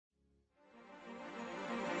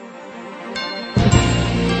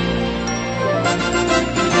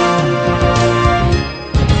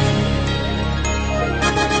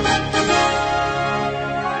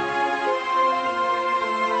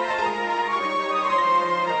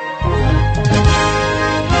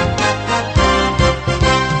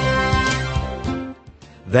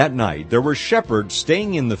That night there were shepherds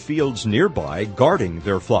staying in the fields nearby, guarding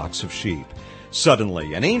their flocks of sheep.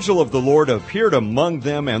 Suddenly an angel of the Lord appeared among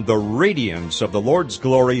them, and the radiance of the Lord's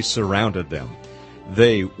glory surrounded them.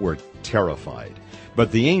 They were terrified.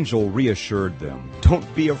 But the angel reassured them.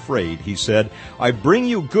 "Don't be afraid," he said. "I bring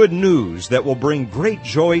you good news that will bring great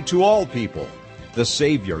joy to all people. The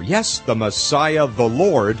Savior, yes, the Messiah, the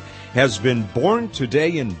Lord, has been born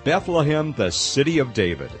today in Bethlehem, the city of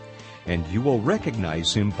David. And you will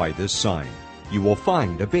recognize him by this sign. You will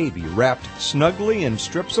find a baby wrapped snugly in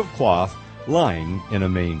strips of cloth, lying in a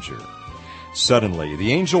manger." Suddenly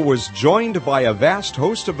the angel was joined by a vast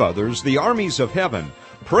host of others, the armies of heaven,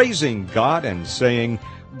 praising God and saying,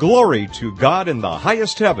 "Glory to God in the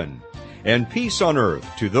highest heaven, and peace on earth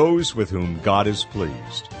to those with whom God is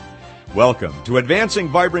pleased." Welcome to Advancing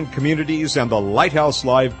Vibrant Communities and the Lighthouse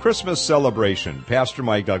Live Christmas Celebration. Pastor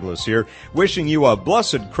Mike Douglas here, wishing you a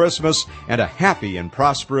blessed Christmas and a happy and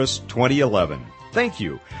prosperous 2011. Thank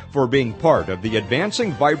you for being part of the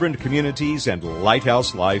Advancing Vibrant Communities and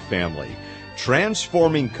Lighthouse Live family,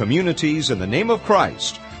 transforming communities in the name of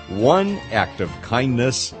Christ, one act of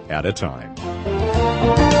kindness at a time.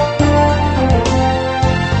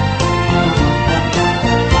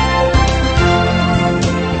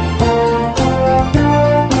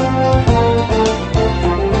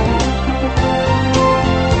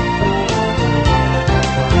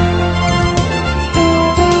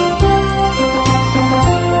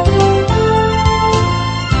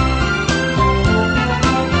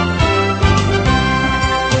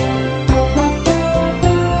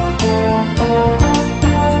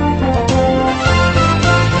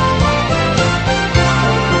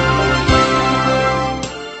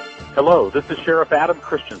 Hello, this is Sheriff Adam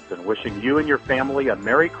Christensen wishing you and your family a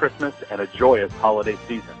Merry Christmas and a joyous holiday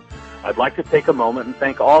season. I'd like to take a moment and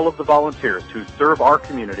thank all of the volunteers who serve our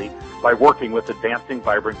community by working with Advancing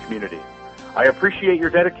Vibrant Communities. I appreciate your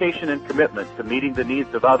dedication and commitment to meeting the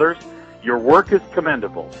needs of others. Your work is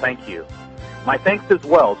commendable. Thank you. My thanks as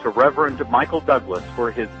well to Reverend Michael Douglas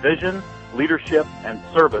for his vision, leadership, and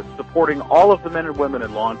service supporting all of the men and women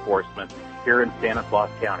in law enforcement here in Stanislaus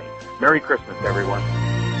County. Merry Christmas, everyone.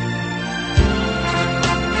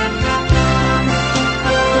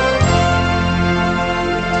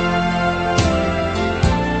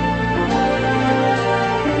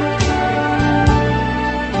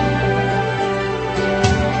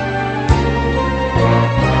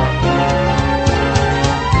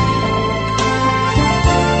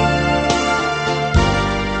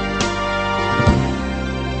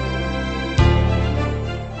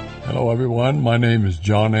 Hello, everyone. My name is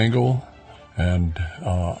John Engel, and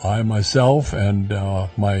I myself and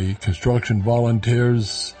my construction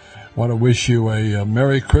volunteers want to wish you a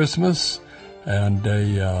Merry Christmas and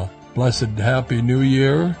a blessed Happy New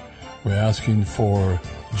Year. We're asking for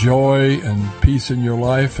joy and peace in your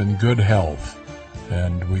life and good health.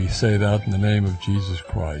 And we say that in the name of Jesus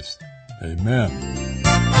Christ. Amen.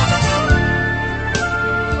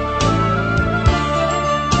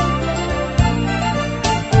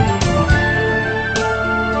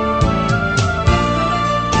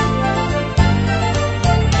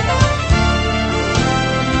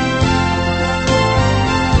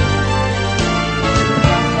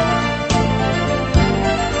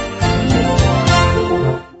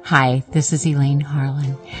 Hi, this is Elaine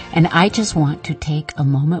Harlan, and I just want to take a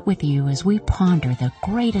moment with you as we ponder the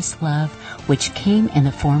greatest love which came in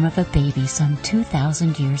the form of a baby some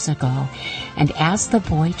 2,000 years ago. And as the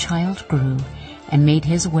boy child grew and made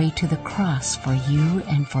his way to the cross for you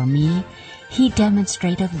and for me, he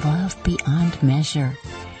demonstrated love beyond measure.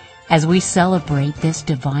 As we celebrate this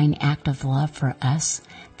divine act of love for us,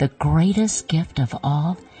 the greatest gift of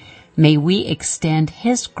all, may we extend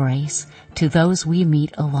His grace to those we meet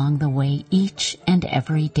along the way each and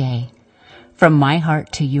every day. From my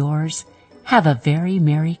heart to yours, have a very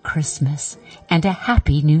Merry Christmas and a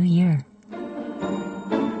Happy New Year.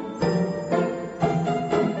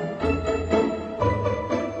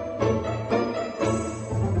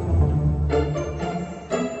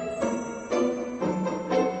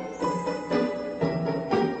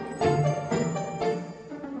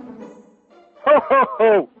 Ho, ho,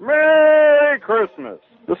 ho! Merry Christmas!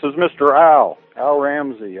 This is Mr. Al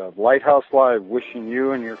Ramsey of Lighthouse Live, wishing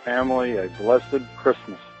you and your family a blessed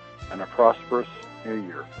Christmas and a prosperous New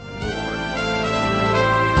Year.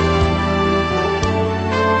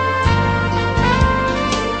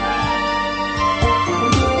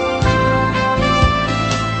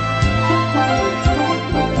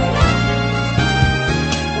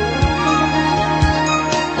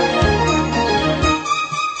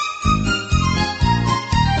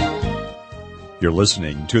 You're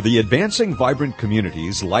listening to the Advancing Vibrant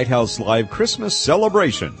Communities Lighthouse Live Christmas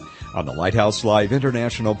Celebration on the Lighthouse Live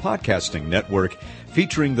International Podcasting Network,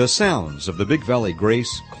 featuring the sounds of the Big Valley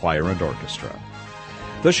Grace Choir and Orchestra.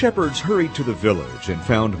 The shepherds hurried to the village and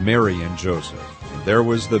found Mary and Joseph, and there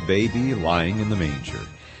was the baby lying in the manger.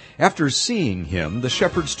 After seeing him, the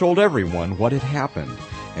shepherds told everyone what had happened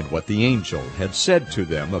and what the angel had said to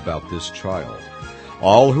them about this child.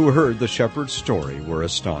 All who heard the shepherd's story were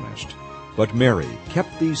astonished. But Mary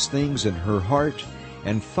kept these things in her heart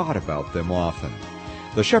and thought about them often.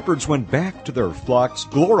 The shepherds went back to their flocks,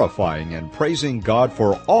 glorifying and praising God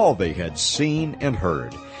for all they had seen and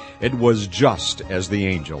heard. It was just as the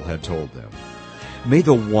angel had told them. May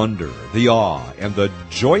the wonder, the awe, and the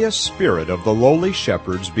joyous spirit of the lowly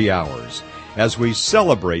shepherds be ours as we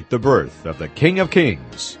celebrate the birth of the King of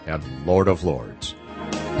Kings and Lord of Lords.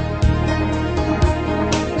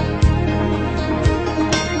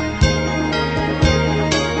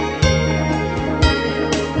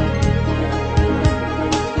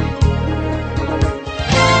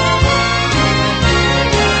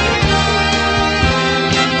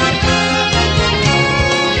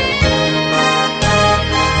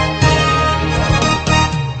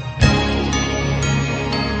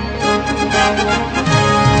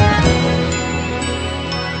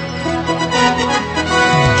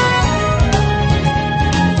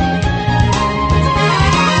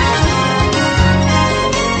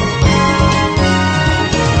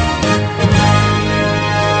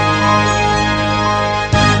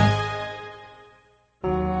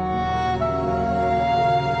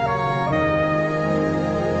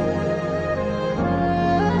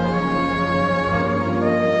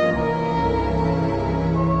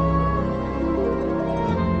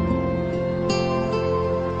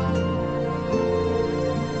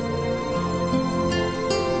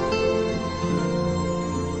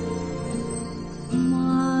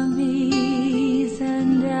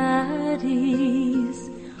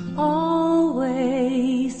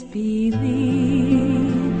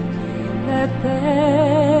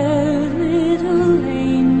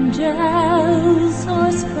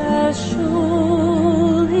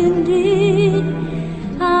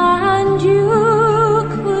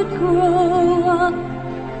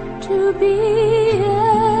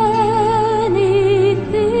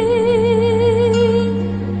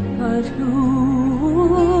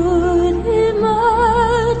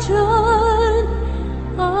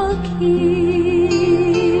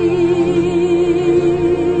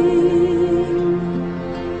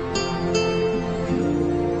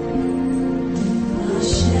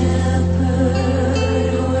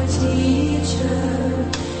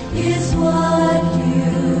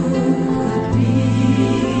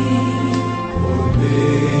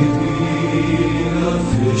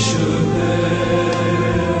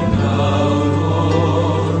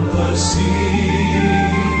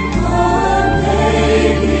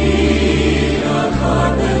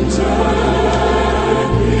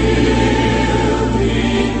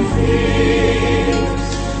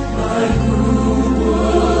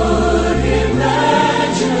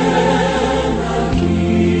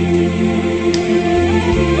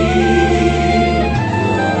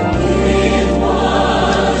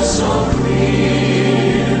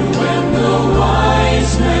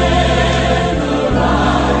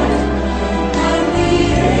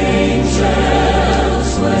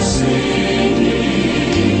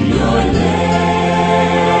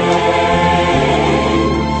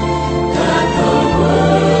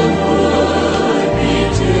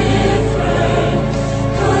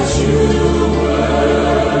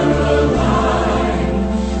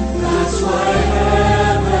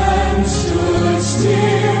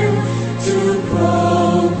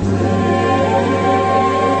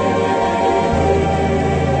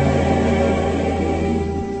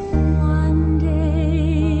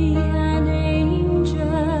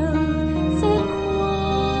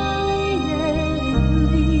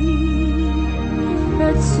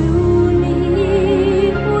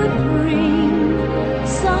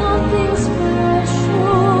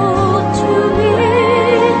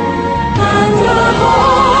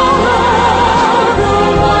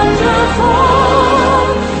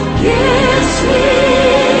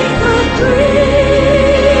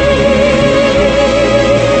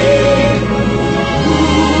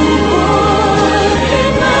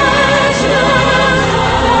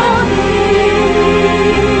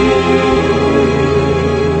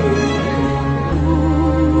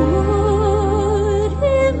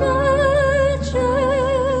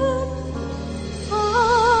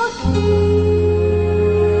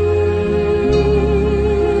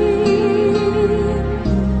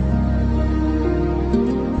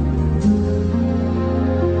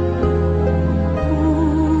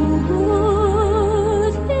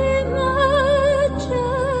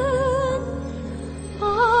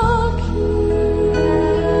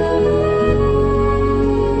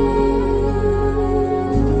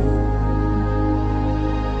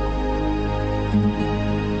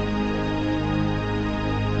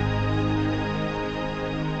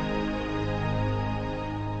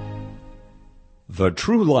 The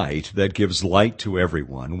true light that gives light to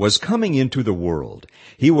everyone was coming into the world.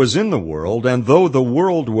 He was in the world, and though the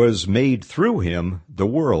world was made through him, the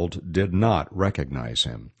world did not recognize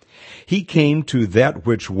him. He came to that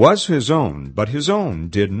which was his own, but his own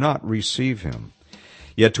did not receive him.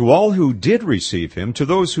 Yet to all who did receive him, to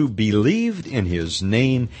those who believed in his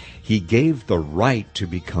name, he gave the right to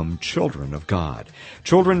become children of God.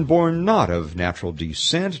 Children born not of natural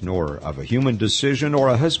descent, nor of a human decision or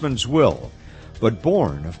a husband's will, but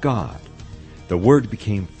born of God. The Word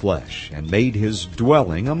became flesh and made his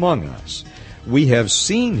dwelling among us. We have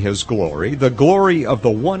seen his glory, the glory of the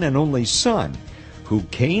one and only Son, who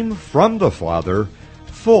came from the Father,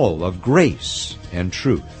 full of grace and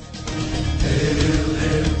truth. Hail,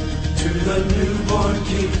 hail to the newborn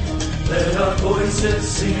King. Let our voices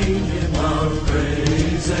sing him our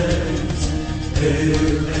praises.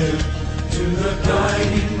 Hail, hail to the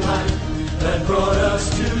guiding light that brought us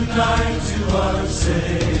tonight to our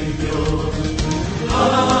Savior.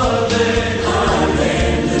 Hallelujah,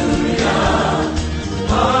 hallelujah,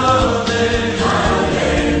 hallelujah,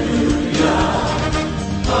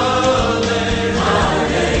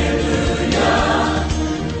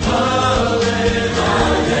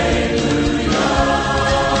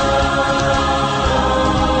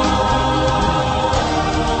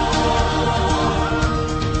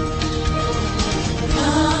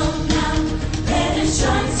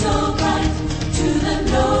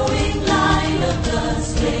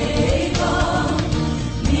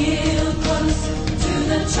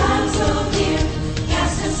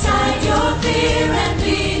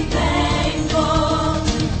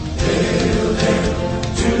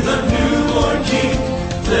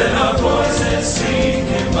 sing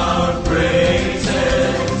him our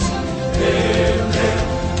praises. Hail, hail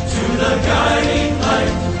to the guiding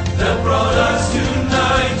light that brought us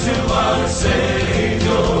tonight to our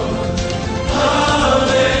Savior.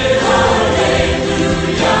 Hallelujah,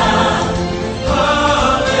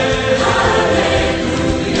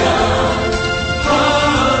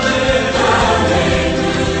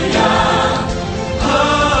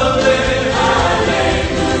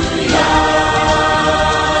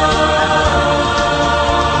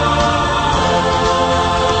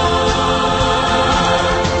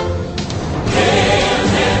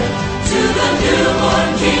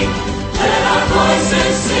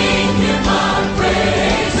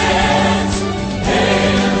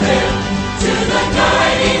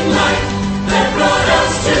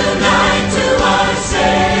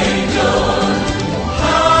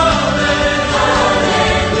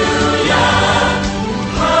 hallelujah,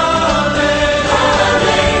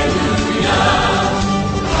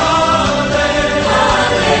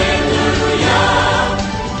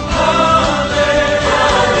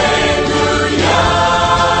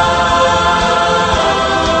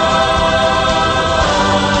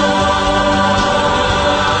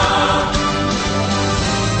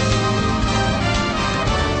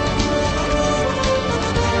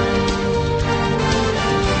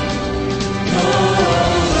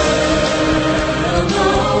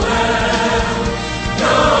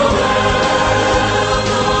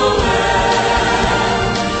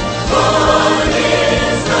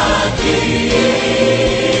 hallelujah,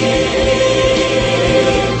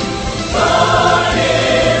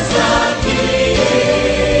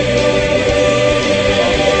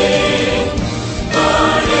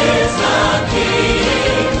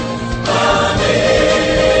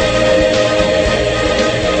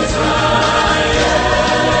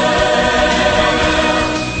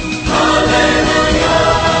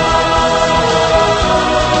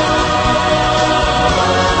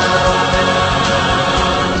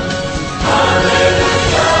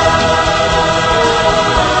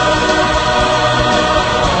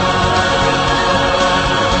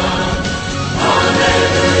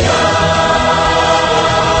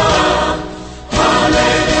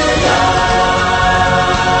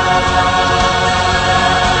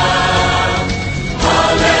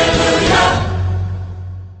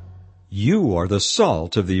 You are the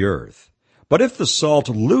salt of the earth. But if the salt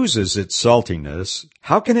loses its saltiness,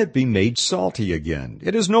 how can it be made salty again?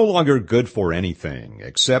 It is no longer good for anything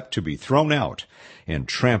except to be thrown out and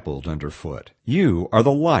trampled underfoot. You are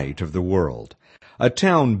the light of the world. A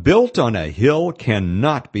town built on a hill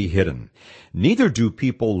cannot be hidden. Neither do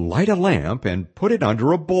people light a lamp and put it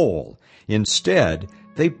under a bowl. Instead,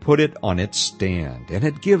 they put it on its stand, and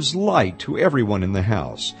it gives light to everyone in the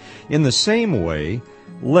house. In the same way,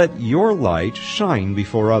 let your light shine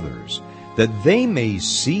before others, that they may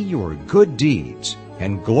see your good deeds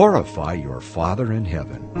and glorify your Father in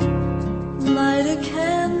heaven. Light a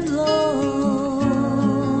candle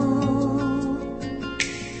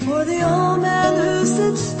for for the old man who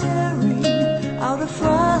sits staring out a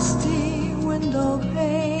frosty window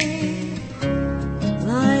pane.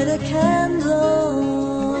 Light a candle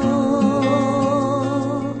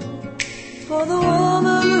for the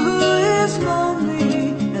woman who is lonely,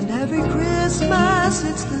 and every Christmas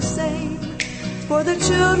it's the same. For the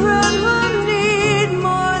children who need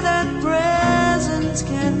more than presents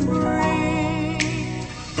can bring.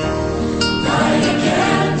 Light a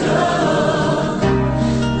candle,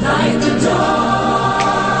 light the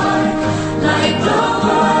dark, light the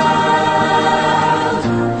world,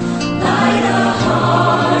 light a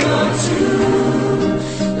heart or two.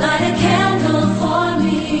 Light a candle for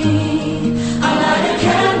me, I light a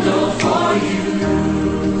candle for you.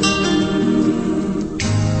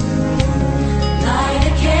 Light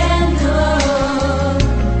a candle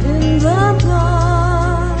in the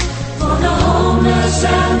dark for the homeless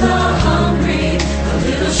and the hungry, a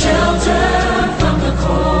little shelter from the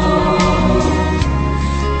cold.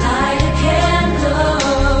 Light a candle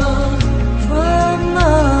from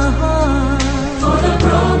my heart for the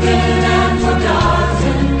broken and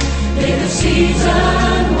forgotten. May the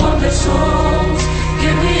season warm their souls.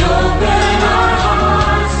 Can we open our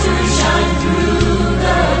hearts to shine through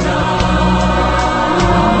the dark?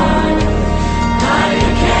 Light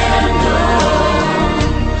a candle,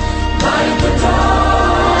 light the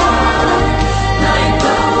dark, light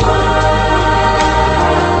the world,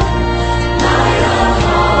 light a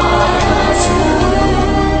heart or two.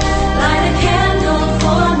 Light a candle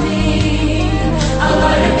for me, I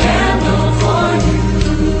light a candle for you.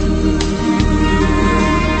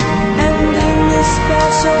 And in this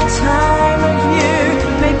special time of year,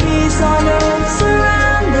 may peace on earth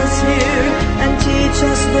surround us here and teach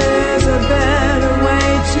us there's a better way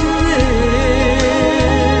to live.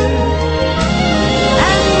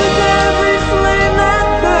 And with every flame that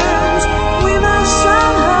burns, we must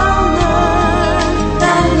somehow learn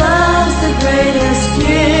that love's the greatest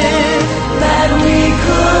gift that we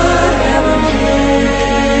could ever give.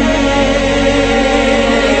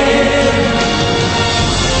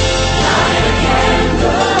 Light a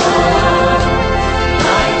candle,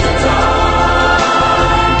 light the dark,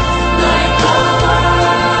 light the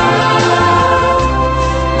world,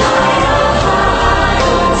 light a heart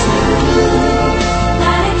or two.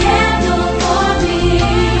 Light a candle for me,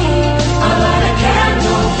 I light a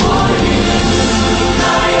candle for you.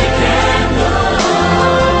 Light a candle,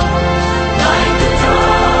 light the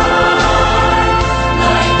dark,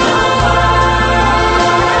 light the world,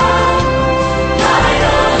 light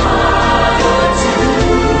a heart or two.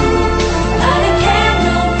 Light a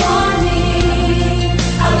candle for me,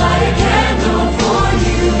 I light a candle for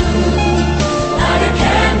you. Light a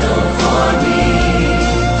candle for me,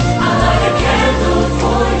 I light a candle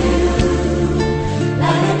for you.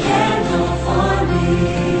 Light a candle for me,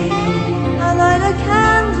 I light a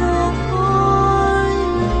candle for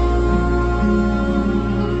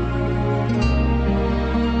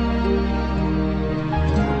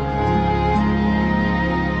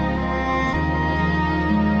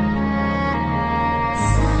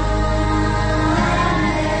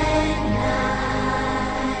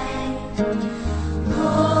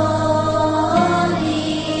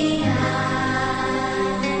Holy night,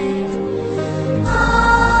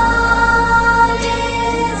 all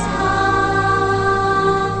is calm,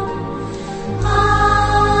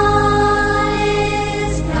 all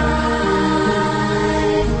is bright.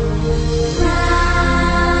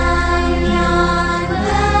 Round yon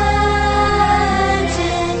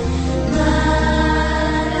virgin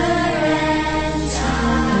mother and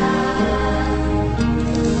child,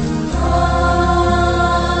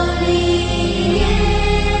 holy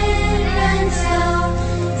infant, so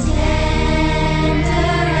tender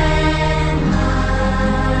and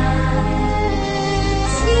mild,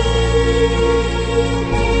 sleep in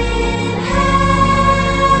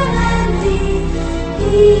heavenly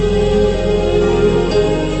peace.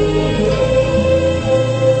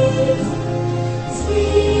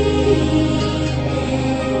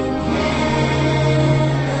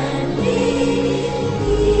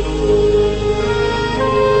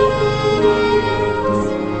 Sleep in heavenly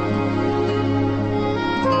peace.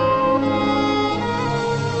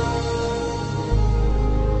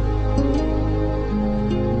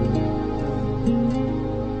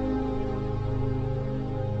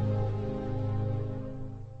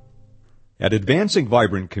 At Advancing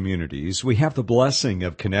Vibrant Communities, we have the blessing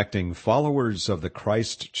of connecting followers of the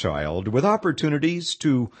Christ child with opportunities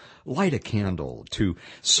to light a candle, to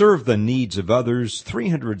serve the needs of others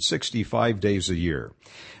 365 days a year.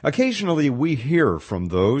 Occasionally, we hear from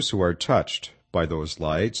those who are touched by those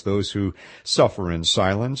lights, those who suffer in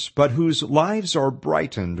silence, but whose lives are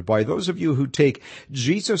brightened by those of you who take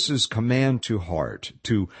Jesus' command to heart,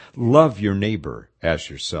 to love your neighbor as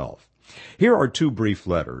yourself. Here are two brief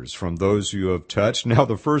letters from those you have touched. Now,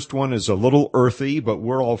 the first one is a little earthy, but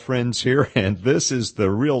we're all friends here, and this is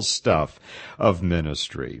the real stuff of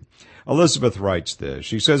ministry. Elizabeth writes this.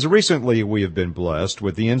 She says, recently we have been blessed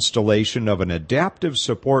with the installation of an adaptive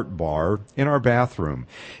support bar in our bathroom,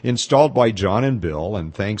 installed by John and Bill,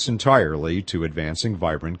 and thanks entirely to Advancing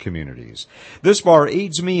Vibrant Communities. This bar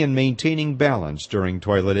aids me in maintaining balance during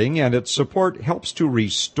toileting, and its support helps to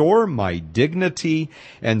restore my dignity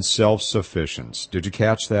and self-sufficiency. Did you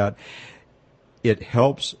catch that? It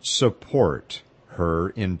helps support her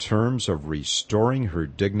in terms of restoring her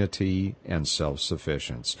dignity and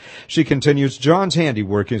self-sufficiency. She continues, John's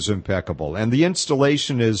handiwork is impeccable, and the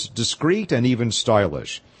installation is discreet and even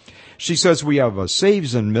stylish. She says we have a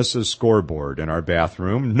saves and misses scoreboard in our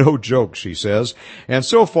bathroom. No joke, she says. And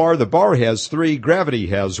so far, the bar has 3, gravity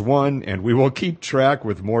has 1, and we will keep track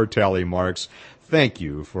with more tally marks. Thank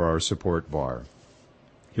you for our support bar.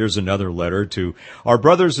 Here's another letter to our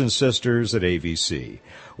brothers and sisters at AVC.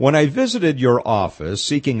 When I visited your office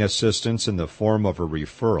seeking assistance in the form of a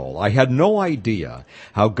referral, I had no idea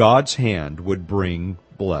how God's hand would bring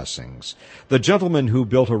blessings. The gentleman who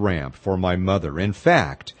built a ramp for my mother, in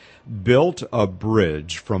fact, built a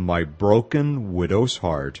bridge from my broken widow's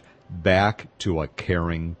heart back to a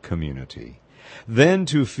caring community. Then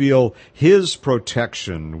to feel His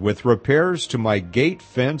protection with repairs to my gate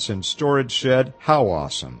fence and storage shed, how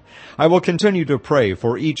awesome. I will continue to pray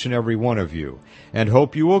for each and every one of you and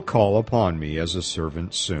hope you will call upon me as a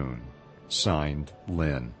servant soon. Signed,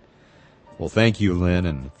 Lynn. Well, thank you, Lynn,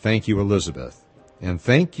 and thank you, Elizabeth. And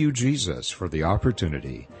thank you, Jesus, for the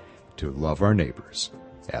opportunity to love our neighbors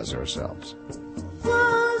as ourselves.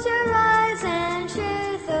 Close your eyes and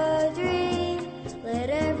share the dream. Let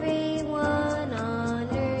everyone on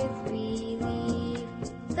earth believe.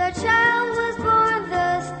 The child was born,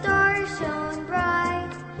 the stars shone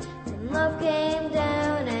bright, and love came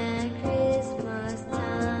down at Christmas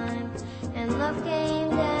time. And love came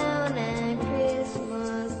down at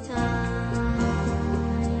Christmas time.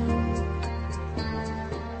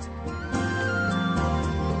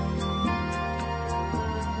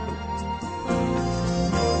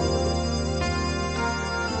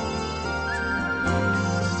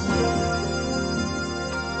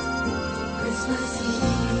 Christmas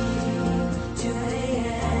Eve, 2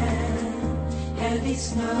 a.m., heavy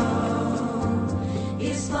snow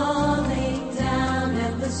is falling down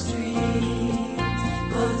at the street.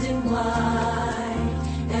 Clothed in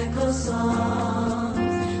white, echo songs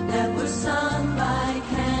that were sung by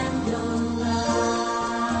candlelight.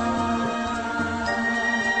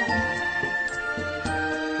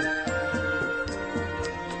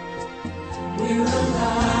 We're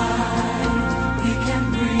alive, we can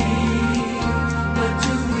breathe, but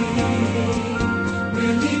do we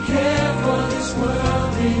really care for this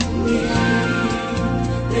world in need?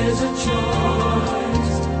 There's a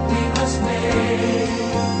choice we must make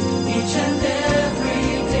each and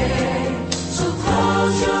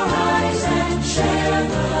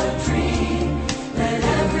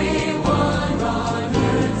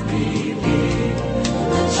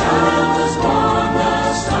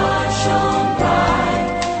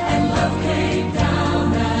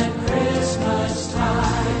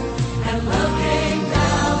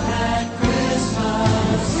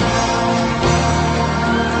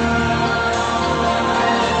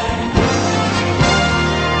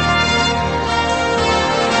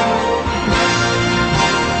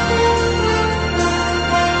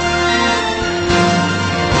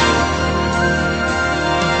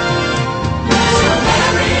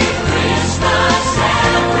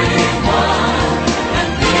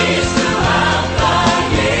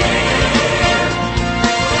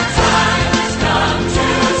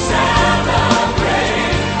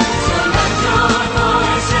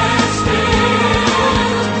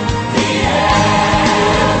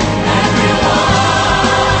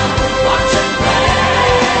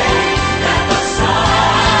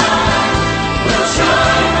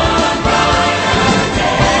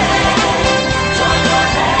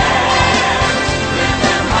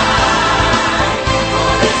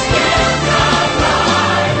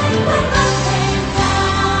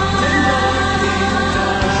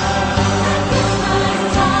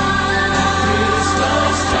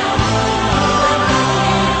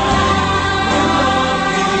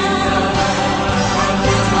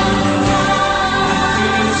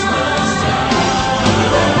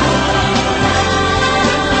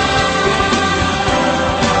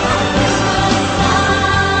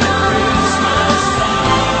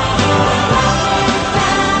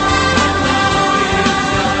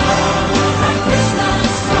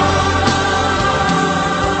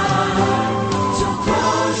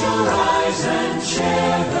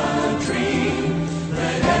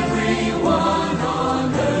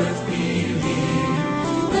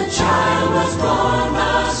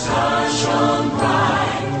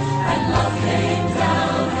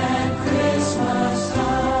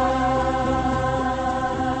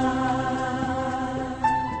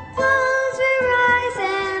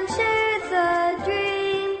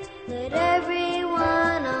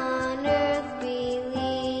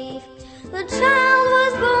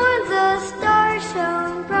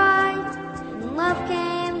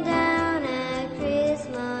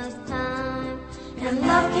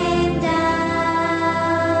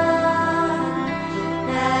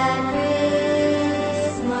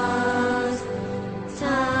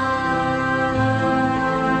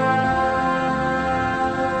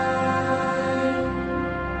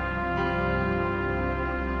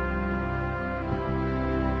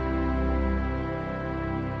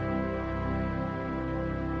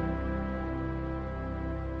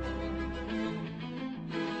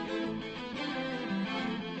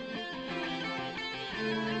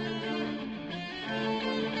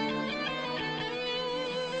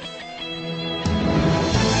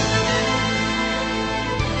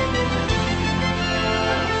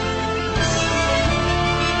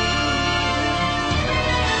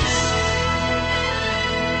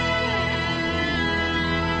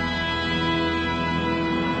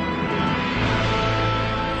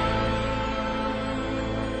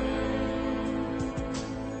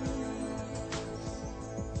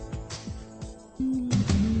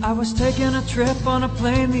I was taking a trip on a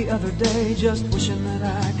plane the other day, just wishing that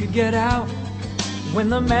I could get out, when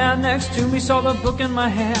the man next to me saw the book in my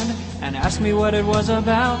hand and asked me what it was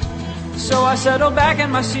about. So I settled back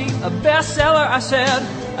in my seat, a bestseller, I said,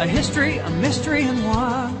 a history, a mystery, and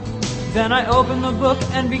one. Then I opened the book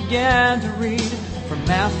and began to read from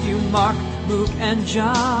Matthew, Mark, Luke, and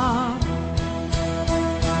John.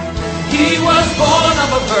 He was born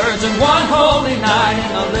of a virgin one holy night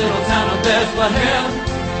in the little town of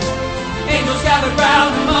Bethlehem. Angels gathered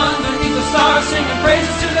round him underneath the stars, singing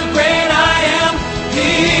praises to the great I am.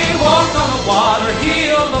 He walked on the water,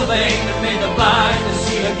 healed the lame, and made the blind to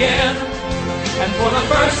see again. And for the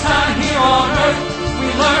first time here on earth, we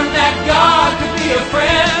learned that God could be a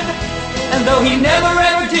friend. And though he never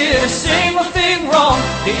ever did a single thing wrong,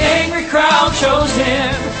 the angry crowd chose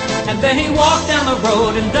him. And then he walked down the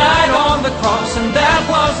road and died on the cross, and that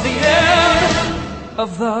was the end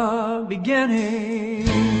of the beginning.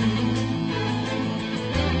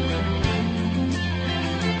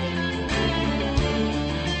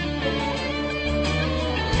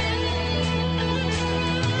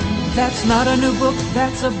 That's not a new book,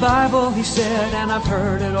 that's a Bible, he said, and I've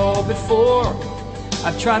heard it all before.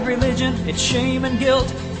 I've tried religion, it's shame and guilt,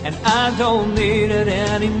 and I don't need it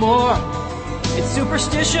anymore. It's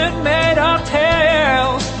superstition made of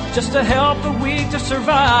tales, just to help the weak to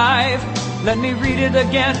survive. Let me read it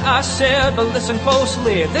again, I said, but listen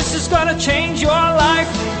closely, this is gonna change your life.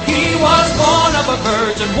 He was born of a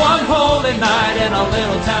virgin one holy night in a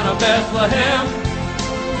little town of Bethlehem.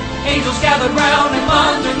 Angels gathered round him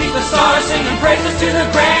underneath the stars, singing praises to the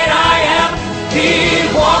great I am. He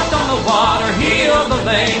walked on the water, healed the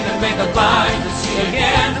lame, and made the blind to see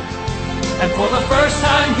again. And for the first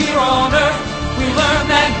time here on earth, we learned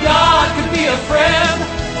that God could be a friend.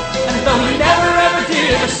 And though he never ever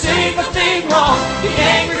did a single thing wrong, the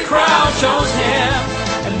angry crowd chose him.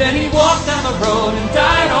 And then he walked down the road and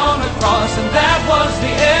died on the cross, and that was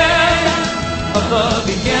the end of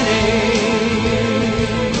the beginning.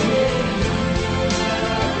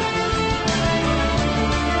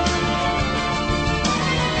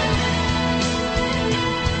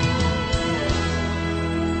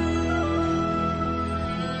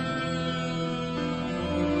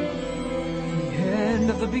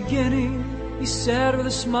 Of the beginning, he said with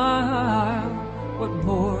a smile, what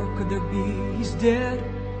more could there be? He's dead.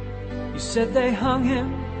 You said they hung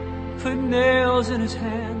him, put nails in his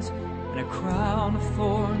hands and a crown of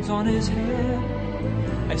thorns on his head.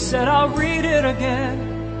 I said I'll read it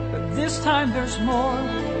again, but this time there's more,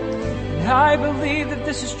 and I believe that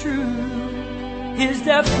this is true. His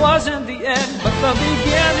death wasn't the end, but the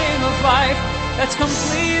beginning of life that's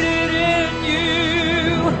completed in you.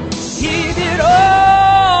 He did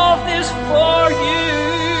all this for you.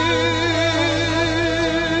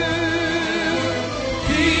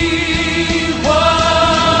 He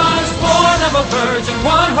was born of a virgin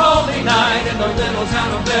one holy night in the little town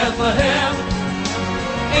of Bethlehem.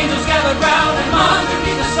 Angels gathered round him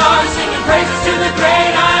underneath the stars, singing praises to the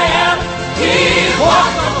great I am. He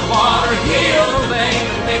walked on the water, healed the lame,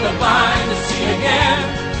 and made the blind to see again.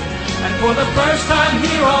 And for the first time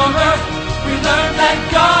here on earth, we learned that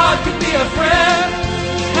God could be a friend.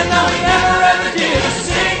 And though he never ever did a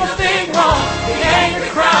single thing wrong, the angry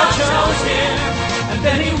crowd chose him. And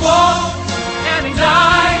then he walked and he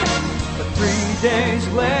died. But 3 days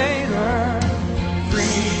later, 3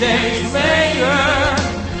 days later,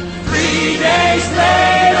 3 days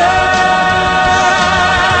later,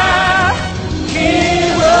 he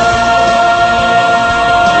rose.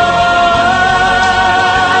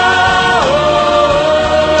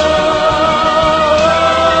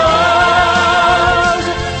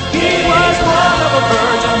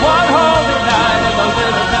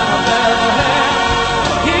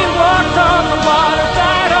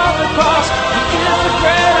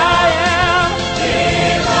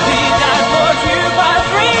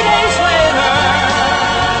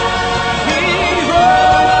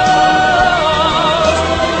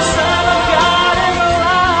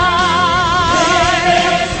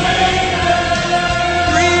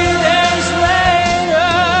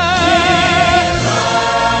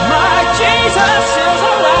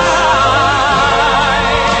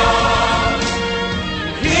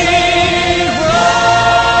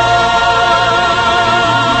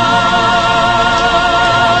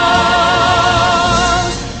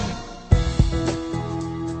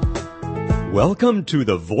 Welcome to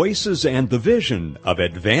the voices and the vision of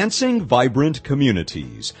advancing vibrant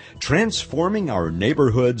communities, transforming our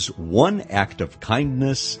neighborhoods one act of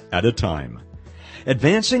kindness at a time.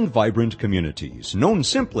 Advancing Vibrant Communities, known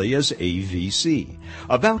simply as AVC,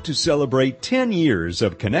 about to celebrate 10 years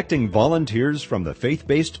of connecting volunteers from the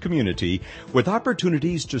faith-based community with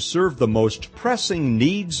opportunities to serve the most pressing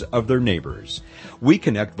needs of their neighbors. We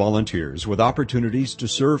connect volunteers with opportunities to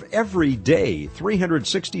serve every day,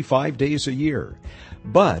 365 days a year.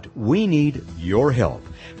 But we need your help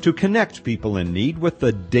to connect people in need with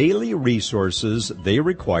the daily resources they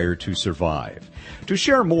require to survive. To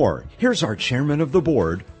share more, here's our chairman of the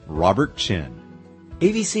board, Robert Chin.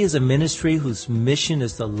 AVC is a ministry whose mission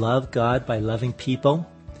is to love God by loving people.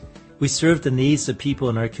 We serve the needs of people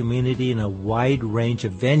in our community in a wide range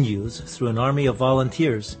of venues through an army of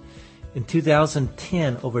volunteers. In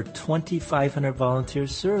 2010, over 2,500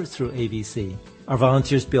 volunteers served through AVC. Our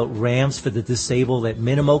volunteers built ramps for the disabled at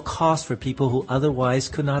minimal cost for people who otherwise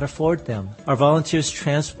could not afford them. Our volunteers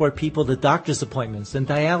transport people to doctor's appointments and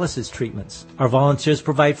dialysis treatments. Our volunteers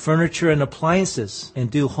provide furniture and appliances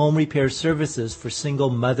and do home repair services for single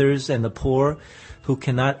mothers and the poor who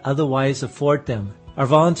cannot otherwise afford them. Our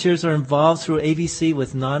volunteers are involved through AVC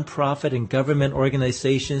with nonprofit and government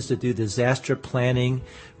organizations to do disaster planning,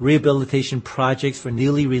 rehabilitation projects for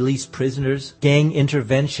newly released prisoners, gang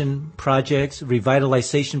intervention projects,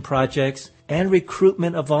 revitalization projects, and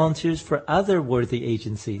recruitment of volunteers for other worthy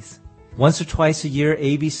agencies. Once or twice a year,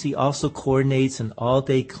 AVC also coordinates an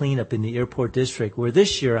all-day cleanup in the airport district, where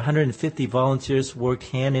this year 150 volunteers worked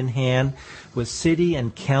hand-in-hand with city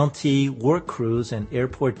and county work crews and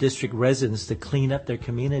airport district residents to clean up their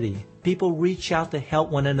community. People reach out to help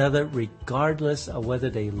one another regardless of whether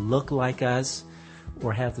they look like us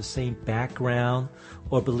or have the same background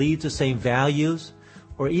or believe the same values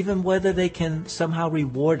or even whether they can somehow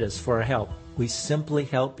reward us for our help. We simply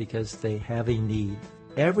help because they have a need.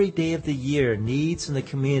 Every day of the year, needs in the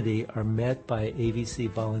community are met by AVC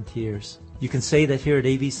volunteers. You can say that here at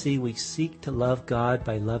AVC, we seek to love God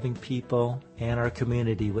by loving people and our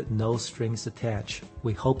community with no strings attached.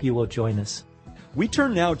 We hope you will join us. We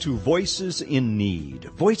turn now to voices in need,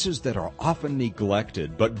 voices that are often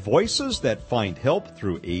neglected, but voices that find help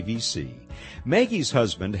through AVC. Maggie's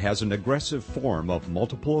husband has an aggressive form of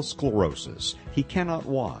multiple sclerosis. He cannot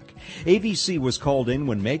walk. AVC was called in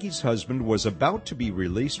when Maggie's husband was about to be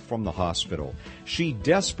released from the hospital. She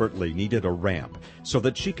desperately needed a ramp so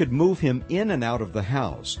that she could move him in and out of the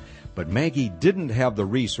house. But Maggie didn't have the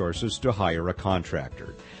resources to hire a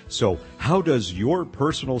contractor. So how does your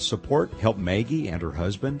personal support help Maggie and her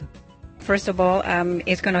husband? First of all,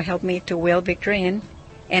 it's going to help me to wheel Victor in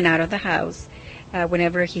and out of the house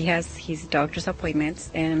whenever he has his doctor's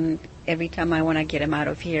appointments, and every time I want to get him out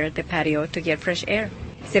of here, the patio, to get fresh air.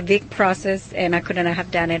 It's a big process, and I couldn't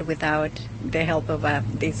have done it without the help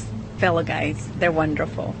of these fellow guys. They're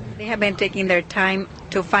wonderful. They have been taking their time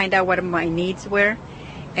to find out what my needs were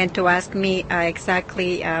and to ask me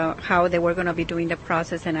exactly how they were going to be doing the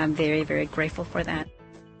process, and I'm very, very grateful for that.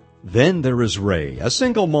 Then there is Ray, a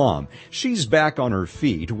single mom. She's back on her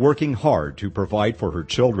feet, working hard to provide for her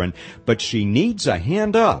children, but she needs a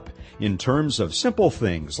hand up in terms of simple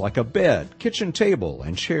things like a bed, kitchen table,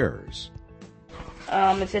 and chairs.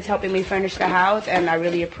 It's just helping me furnish the house, and I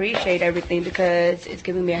really appreciate everything because it's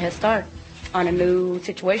giving me a head start on a new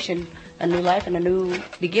situation, a new life, and a new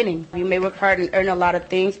beginning. You may work hard and earn a lot of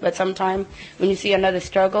things, but sometimes when you see another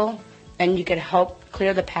struggle and you can help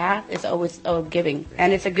clear the path, it's always giving.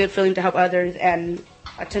 And it's a good feeling to help others, and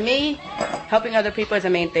to me, helping other people is the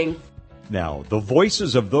main thing. Now, the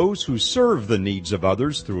voices of those who serve the needs of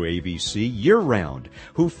others through AVC year-round,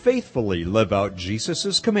 who faithfully live out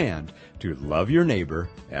Jesus' command to love your neighbor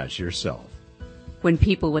as yourself. When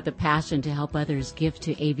people with a passion to help others give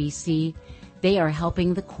to AVC, they are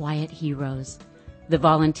helping the quiet heroes, the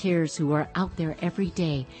volunteers who are out there every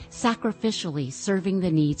day, sacrificially serving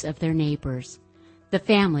the needs of their neighbors, the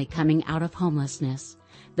family coming out of homelessness,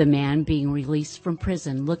 the man being released from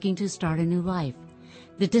prison looking to start a new life,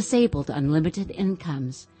 the disabled unlimited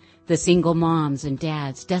incomes, the single moms and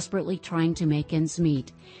dads desperately trying to make ends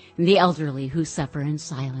meet, and the elderly who suffer in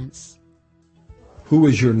silence. Who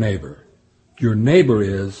is your neighbor? Your neighbor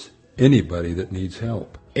is anybody that needs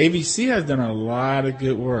help. AVC has done a lot of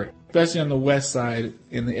good work, especially on the west side,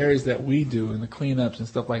 in the areas that we do, in the cleanups and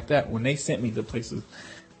stuff like that. When they sent me to places,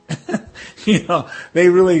 they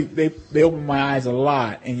opened my eyes a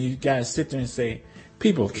lot, and you gotta sit there and say,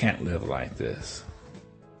 people can't live like this.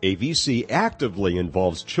 AVC actively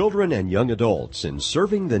involves children and young adults in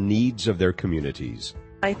serving the needs of their communities.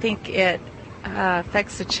 I think it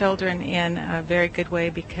affects the children in a very good way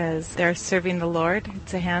because they're serving the Lord.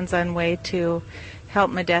 It's a hands-on way to help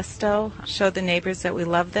Modesto, show the neighbors that we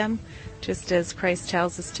love them, just as Christ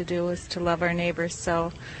tells us to do, is to love our neighbors.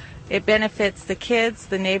 So It benefits the kids,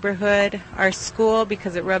 the neighborhood, our school,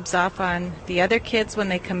 because it rubs off on the other kids when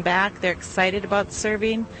they come back. They're excited about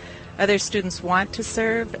serving. Other students want to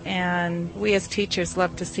serve, and we as teachers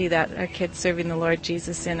love to see that, our kids serving the Lord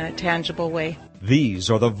Jesus in a tangible way. These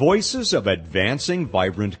are the voices of advancing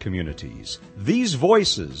vibrant communities. These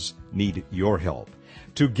voices need your help.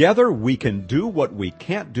 Together we can do what we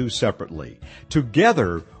can't do separately.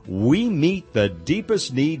 Together we meet the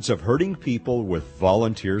deepest needs of hurting people with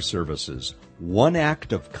volunteer services, one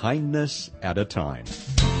act of kindness at a time.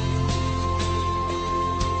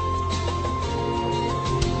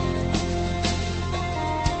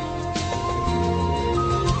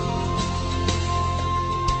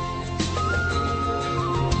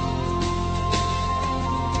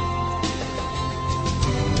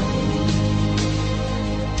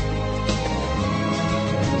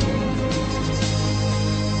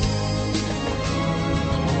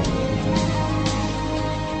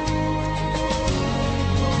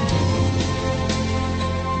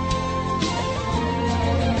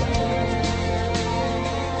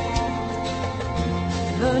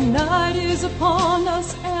 The night is upon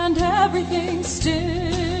us and everything's still.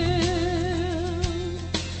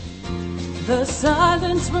 The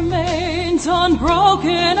silence remains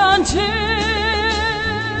unbroken until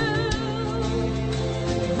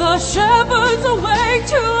the shepherds awake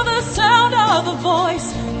to the sound of the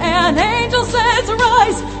voice. An angel says,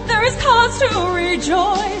 "Arise, there is cause to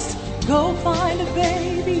rejoice. Go find a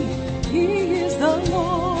baby, he is the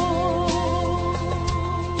Lord."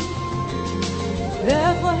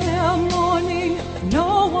 Bethlehem morning,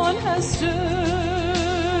 no one has stood,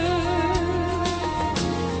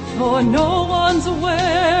 for no one's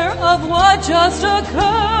aware of what just occurred.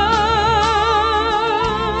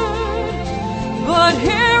 But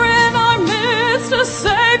here in our midst a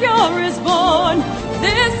Savior is born.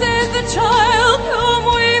 This is the child whom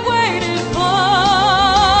we waited for.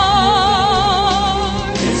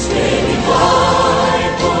 This baby boy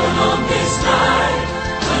born on this night,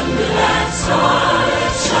 under that star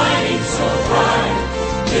shining so bright.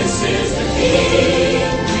 This is the King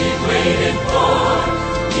we've waited for.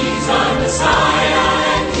 He's our Messiah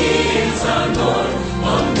and He is our Lord.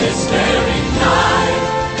 On this very night,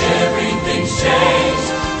 everything's changed.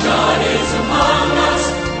 God is among us,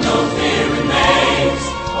 no fear remains.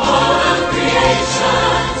 All of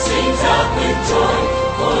creation sings out with joy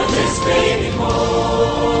for this baby born.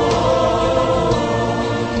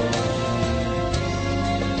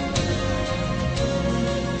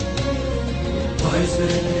 Wise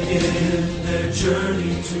men begin their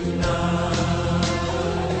journey tonight.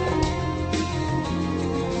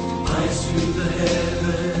 Eyes to the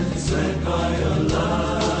heavens led by a light.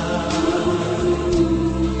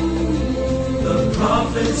 The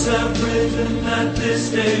prophets have written that this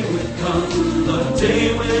day would come, a day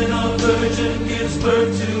when a virgin gives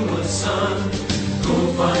birth to a son. Go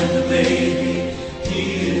find the baby, he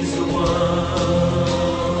is the one.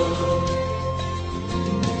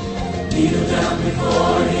 Kneel down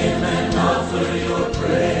before him and offer your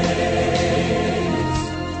praise,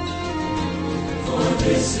 for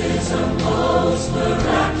this is a most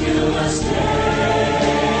miraculous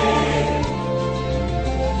day.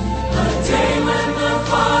 A day when the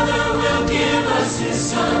Father will give us His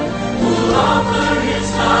Son, who'll offer His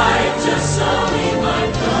life just so we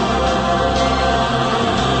might come.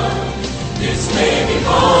 This baby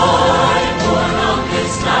boy born on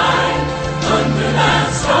this night, under that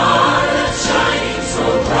star that's shining so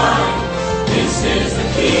bright. This is the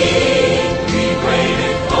King we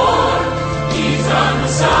waited for. He's our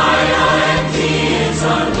Messiah and He is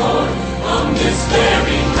our Lord. On this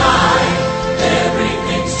very night,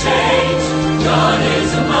 everything's changed. God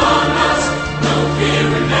is among us, no fear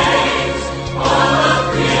remains. All of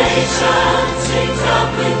creation sings out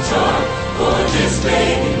with joy for this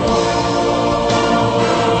baby born.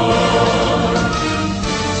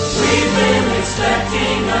 We've been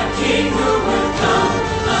expecting a King who would come,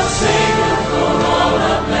 a Savior for all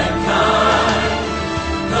of mankind.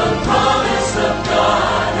 The promise of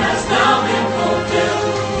God has now been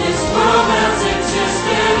fulfilled. This world has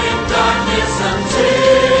existed in darkness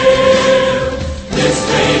until this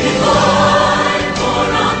baby boy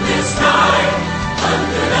born on this night,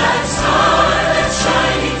 under that star that's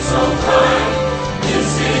shining so bright.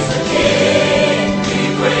 This is the King we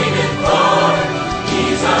waited for.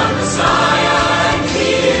 He's our Messiah and He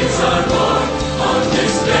is our Lord. On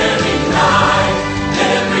this very night,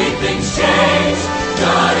 everything's changed.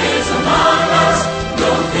 God is among us, no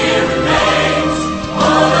fear remains.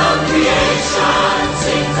 All of creation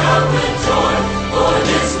sings out with joy for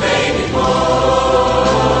this baby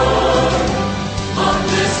born. On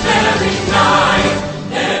this very night,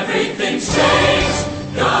 everything's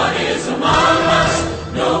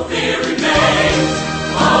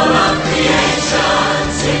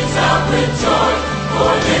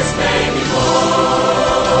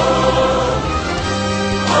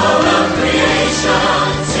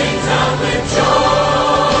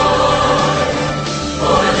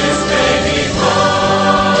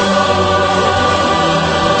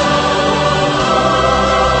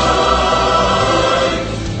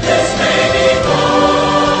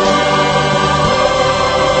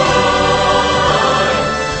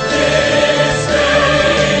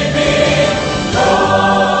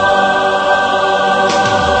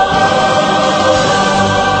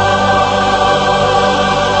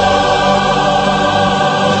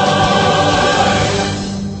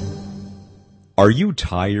Are you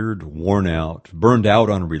tired, worn out, burned out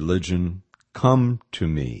on religion? Come to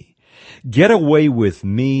me. Get away with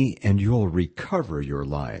me and you'll recover your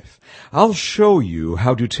life. I'll show you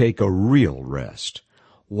how to take a real rest.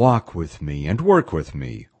 Walk with me and work with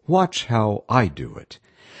me. Watch how I do it.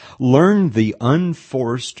 Learn the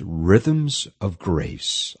unforced rhythms of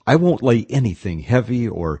grace. I won't lay anything heavy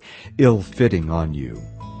or ill-fitting on you.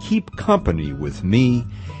 Keep company with me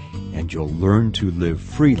and you'll learn to live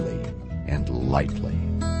freely and lightly.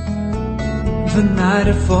 The night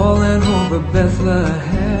had fallen over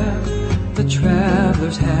Bethlehem. The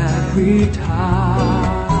travelers had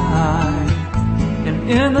retired. And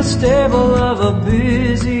in the stable of a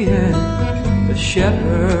busy inn, the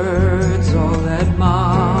shepherds all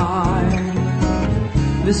admired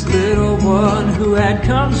this little one who had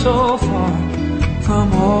come so far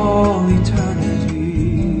from all eternity.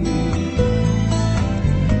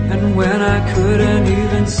 And when I couldn't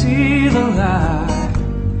even see the light,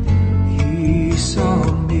 he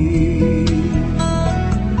saw me.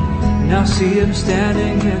 Now see him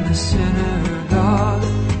standing in the synagogue.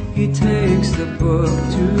 He takes the book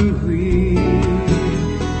to read.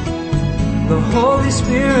 The Holy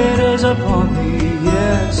Spirit is upon me,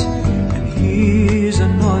 yes, and he's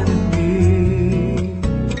anointed me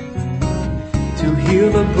to heal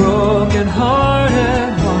the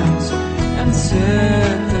broken-hearted ones and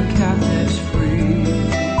set the captives free.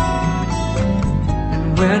 And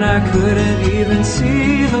when I couldn't even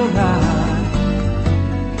see the light,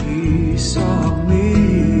 he saw me.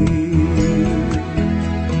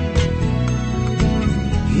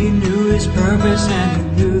 He knew his purpose and he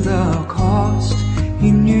knew the cost.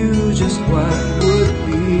 He knew just what would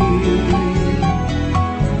be.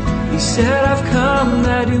 He said, I've come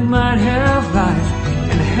that you might have life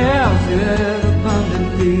and have it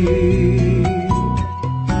abundantly.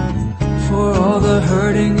 For all the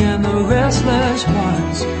hurting and the restless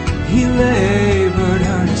ones, he labored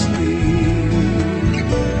earnestly.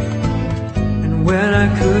 And when I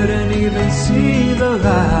couldn't even see the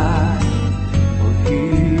light, well,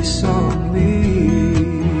 he saw me.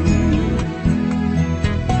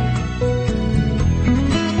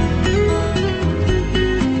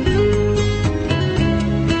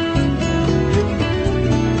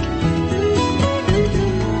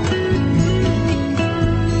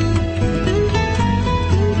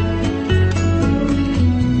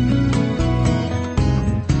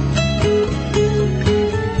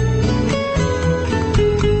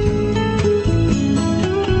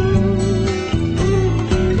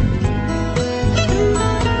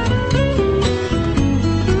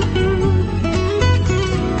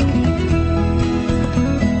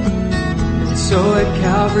 So at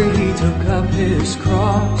Calvary he took up his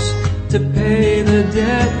cross to pay the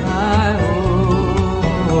debt I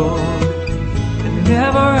owed. And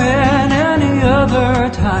never at any other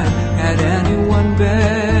time had anyone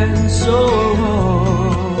been so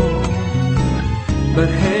wrong. But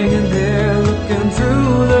hanging there looking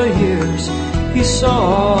through the years, he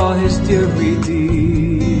saw his dear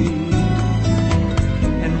redeemed.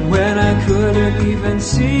 And when I couldn't even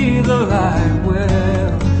see the light,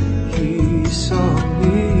 well, he saw me.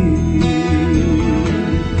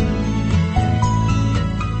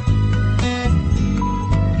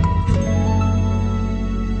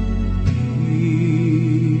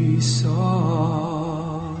 He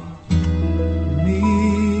saw me.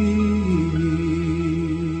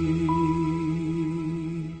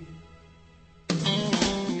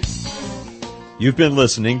 You've been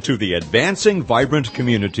listening to the Advancing Vibrant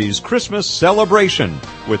Communities Christmas Celebration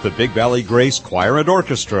with the Big Valley Grace Choir and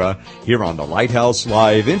Orchestra here on the Lighthouse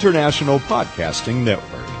Live International Podcasting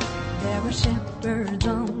Network. There were shepherds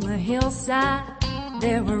on the hillside.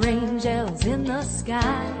 There were angels in the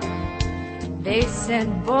sky. They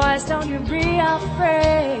said, boys, don't you be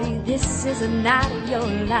afraid. This is the night of your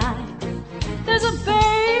life. There's a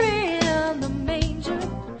baby in the manger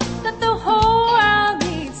that the whole world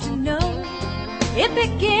needs to know. It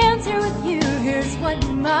begins here with you. Here's what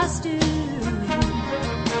you must do. Go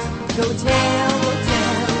tell, go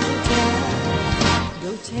tell,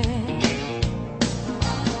 go tell, go tell.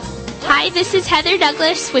 Hi, this is Heather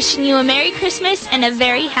Douglas wishing you a Merry Christmas and a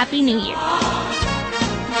very Happy New Year.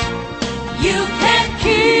 You can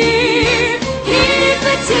keep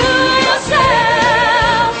it to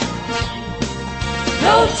yourself.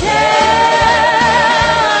 Go tell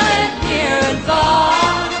it near and far.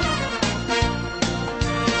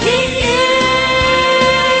 He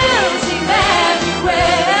is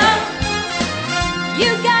Emmanuel. You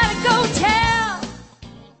gotta go tell.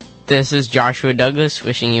 This is Joshua Douglas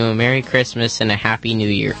wishing you a Merry Christmas and a Happy New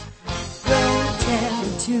Year. Go tell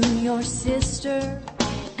it to your sister.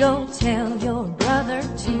 Go tell your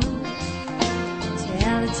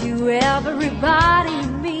to everybody you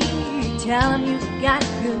meet. Tell them you've got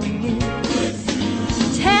good news.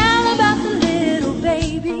 Tell about the little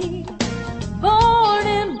baby born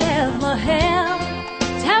in Bethlehem.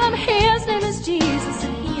 Tell them his name is Jesus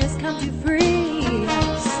and he has come to free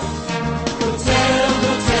us. Go tell,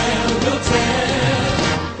 go tell, go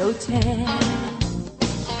tell, go tell.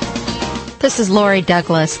 This is Lori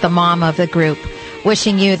Douglas, the mom of the group,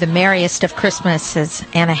 wishing you the merriest of Christmases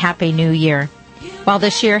and a happy new year. While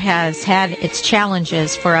this year has had its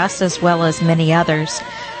challenges for us as well as many others,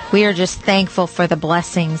 we are just thankful for the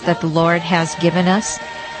blessings that the Lord has given us.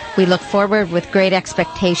 We look forward with great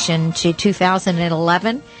expectation to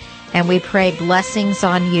 2011, and we pray blessings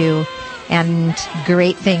on you and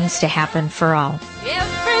great things to happen for all.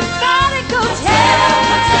 Everybody go tell,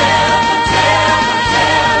 go tell, go tell, go tell.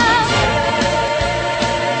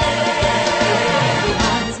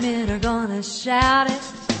 Wise men are gonna shout it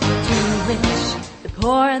to the rich, the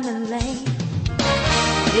poor, and the lame.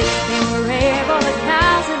 If they were able, the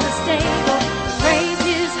cows in the stable, praise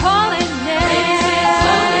his holy name.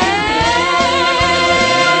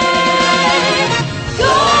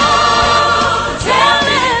 Go tell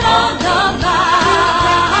it on the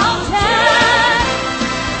mountain,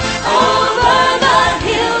 over the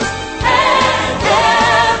hills and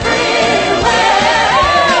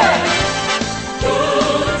everywhere. Go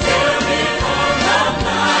tell it on the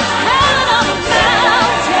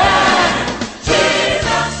mountain,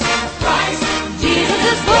 Jesus Christ, Jesus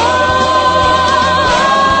is born.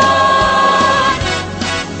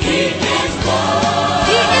 He is born.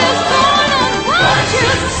 He is born, and won't you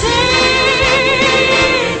see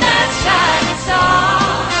that shining star?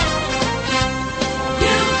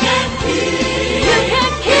 You can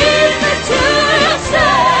keep it to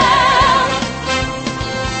yourself.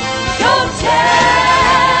 Go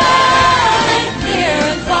tell it near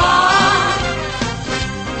and far.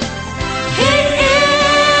 He is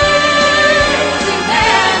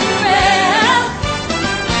Emmanuel.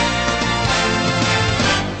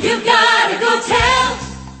 You've gotta go tell.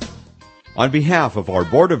 On behalf of our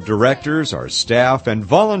board of directors, our staff, and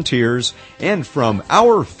volunteers, and from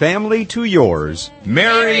our family to yours,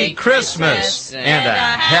 Merry Christmas and a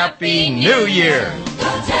Happy New Year!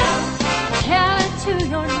 Go tell. Tell it to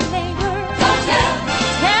your neighbor. Go tell.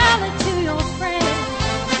 Tell it to your friend.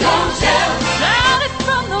 Go tell. Shout it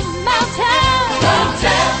from the mountain. Go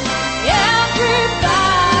tell.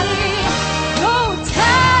 Everybody, go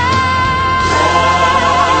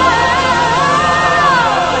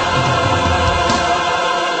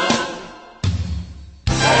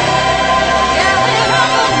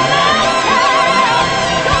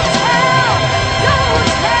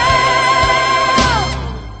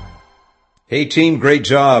Hey team, great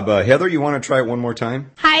job. Heather, you want to try it one more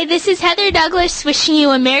time? Hi, this is Heather Douglas wishing you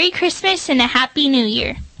a Merry Christmas and a Happy New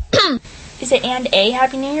Year. Is it and a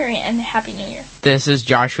Happy New Year or and a Happy New Year? This is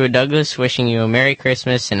Joshua Douglas wishing you a Merry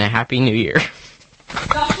Christmas and a Happy New Year.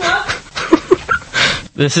 Joshua?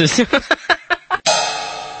 This is...